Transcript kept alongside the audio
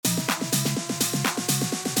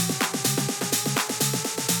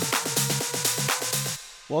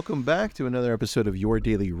Welcome back to another episode of Your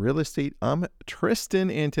Daily Real Estate. I'm Tristan,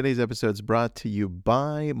 and today's episode is brought to you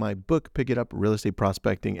by my book, Pick It Up, Real Estate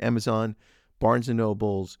Prospecting, Amazon, Barnes &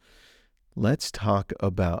 Nobles. Let's talk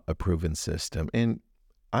about a proven system. And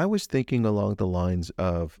I was thinking along the lines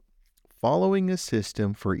of following a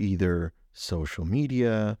system for either social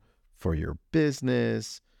media, for your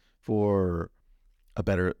business, for a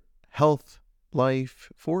better health life,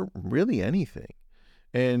 for really anything.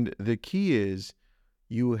 And the key is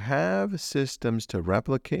you have systems to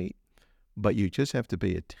replicate, but you just have to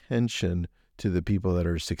pay attention to the people that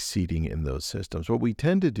are succeeding in those systems. What we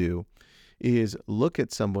tend to do is look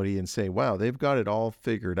at somebody and say, wow, they've got it all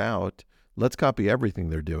figured out. Let's copy everything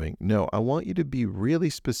they're doing. No, I want you to be really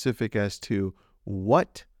specific as to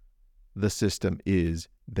what the system is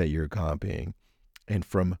that you're copying and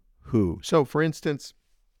from who. So for instance,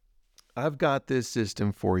 I've got this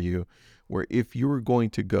system for you where if you were going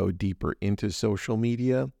to go deeper into social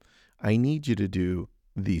media, I need you to do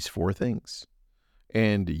these 4 things.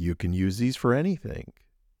 And you can use these for anything.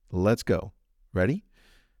 Let's go. Ready?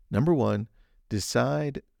 Number 1,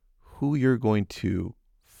 decide who you're going to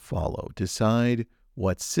follow. Decide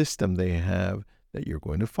what system they have that you're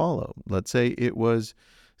going to follow. Let's say it was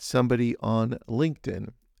somebody on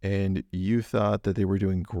LinkedIn and you thought that they were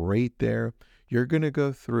doing great there. You're going to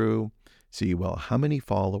go through, see, well, how many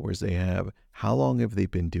followers they have, how long have they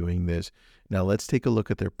been doing this? Now let's take a look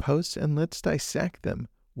at their posts and let's dissect them.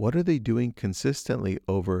 What are they doing consistently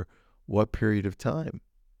over what period of time?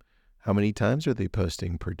 How many times are they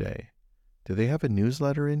posting per day? Do they have a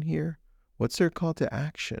newsletter in here? What's their call to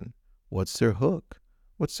action? What's their hook?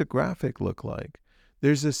 What's the graphic look like?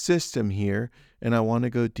 There's a system here, and I want to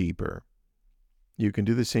go deeper. You can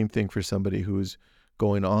do the same thing for somebody who's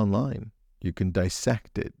going online. You can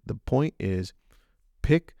dissect it. The point is,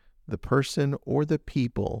 pick the person or the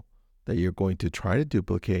people that you're going to try to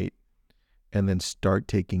duplicate and then start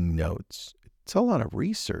taking notes. It's a lot of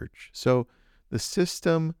research. So the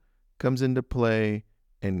system comes into play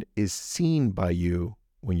and is seen by you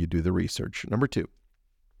when you do the research. Number 2,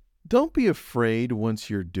 don't be afraid once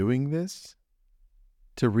you're doing this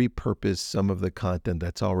to repurpose some of the content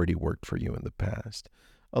that's already worked for you in the past.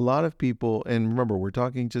 A lot of people, and remember, we're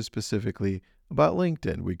talking just specifically about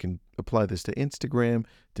LinkedIn. We can apply this to Instagram,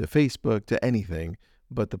 to Facebook, to anything.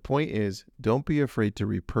 But the point is, don't be afraid to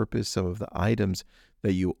repurpose some of the items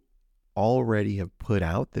that you already have put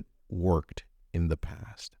out that worked in the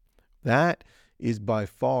past. That is by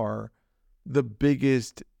far the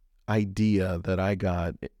biggest idea that I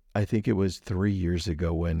got. I think it was 3 years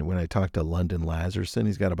ago when I talked to London Lazarson.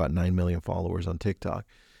 He's got about 9 million followers on TikTok.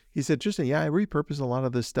 He said, Tristan, yeah, I repurpose a lot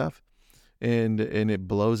of this stuff and it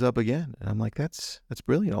blows up again. And I'm like, that's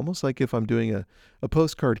brilliant. Almost like if I'm doing a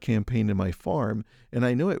postcard campaign in my farm and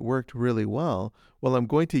I know it worked really well. Well, I'm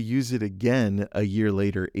going to use it again a year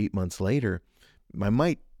later, 8 months later. I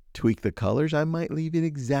might tweak the colors. I might leave it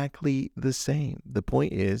exactly the same. The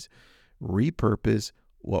point is repurpose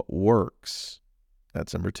what works.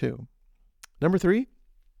 That's number 2. Number 3,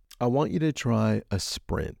 I want you to try a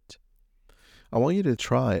sprint. I want you to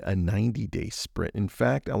try a 90-day sprint. In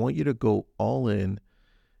fact, I want you to go all in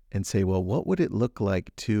and say, well, what would it look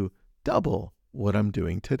like to double what I'm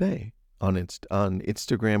doing today on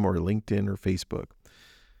Instagram or LinkedIn or Facebook?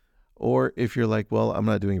 Or if you're like, well, I'm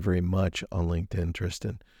not doing very much on LinkedIn,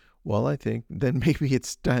 Tristan. Well, I think then maybe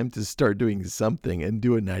it's time to start doing something and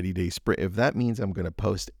do a 90-day sprint. If that means I'm going to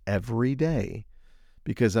post every day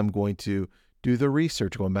because I'm going to do the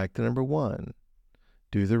research, going back to number 1,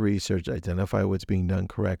 do the research, identify what's being done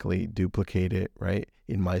correctly, duplicate it, right,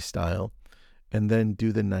 in my style, and then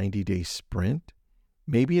do the 90-day sprint.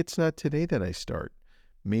 Maybe it's not today that I start.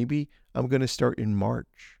 Maybe I'm going to start in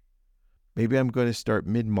March. Maybe I'm going to start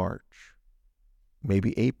mid-March.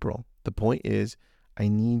 Maybe April. The point is, I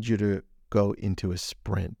need you to go into a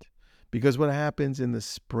sprint. Because what happens in the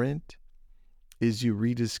sprint is you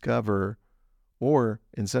rediscover, or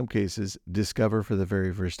in some cases, discover for the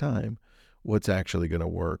very first time, what's actually going to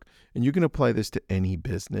work. And you can apply this to any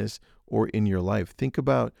business or in your life. Think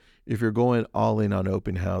about if you're going all in on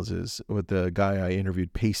open houses. With the guy I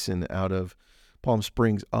interviewed, Payson, out of Palm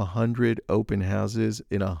Springs, 100 open houses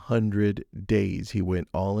in 100 days. He went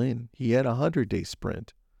all in. He had a 100-day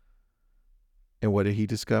sprint. And what did he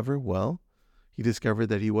discover? Well, he discovered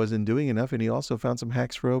that he wasn't doing enough, and he also found some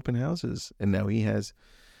hacks for open houses. And now he has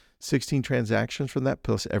 16 transactions from that,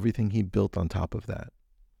 plus everything he built on top of that.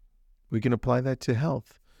 We can apply that to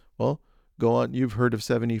health. Well, go on. You've heard of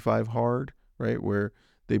 75 Hard, right? Where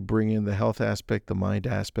they bring in the health aspect, the mind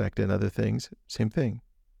aspect, and other things. Same thing.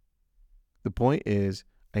 The point is,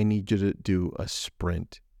 I need you to do a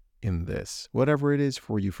sprint in this, whatever it is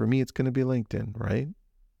for you. For me, it's going to be LinkedIn, right?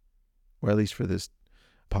 Or at least for this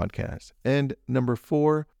podcast. And number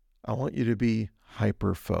 4, I want you to be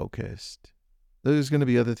hyper-focused. There's going to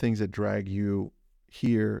be other things that drag you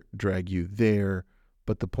here, drag you there.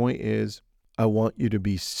 But the point is, I want you to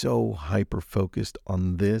be so hyper-focused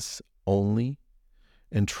on this only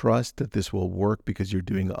and trust that this will work because you're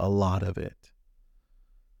doing a lot of it.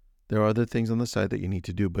 There are other things on the side that you need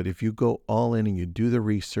to do, but if you go all in and you do the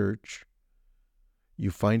research,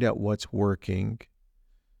 you find out what's working,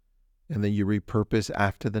 and then you repurpose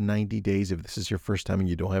after the 90 days, if this is your first time and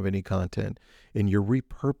you don't have any content, and you're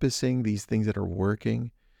repurposing these things that are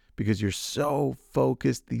working because you're so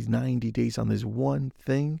focused these 90 days on this one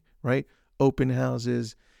thing, right? Open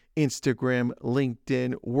houses, Instagram,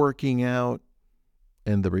 LinkedIn, working out.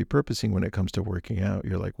 And the repurposing when it comes to working out,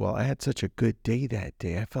 you're like, well, I had such a good day that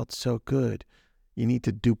day. I felt so good. You need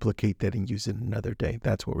to duplicate that and use it another day.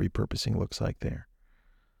 That's what repurposing looks like there.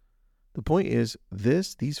 The point is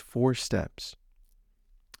these 4 steps.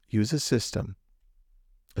 Use a system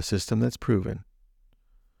that's proven.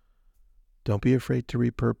 Don't be afraid to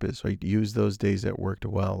repurpose, right? Use those days that worked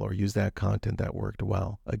well or use that content that worked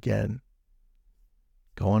well. Again,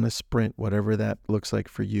 go on a sprint, whatever that looks like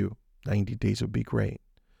for you. 90 days would be great.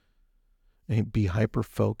 And be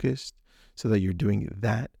hyper-focused so that you're doing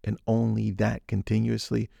that and only that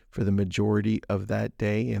continuously for the majority of that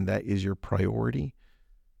day, and that is your priority.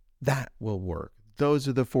 That will work. Those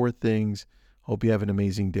are the 4 things. Hope you have an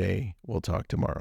amazing day. We'll talk tomorrow.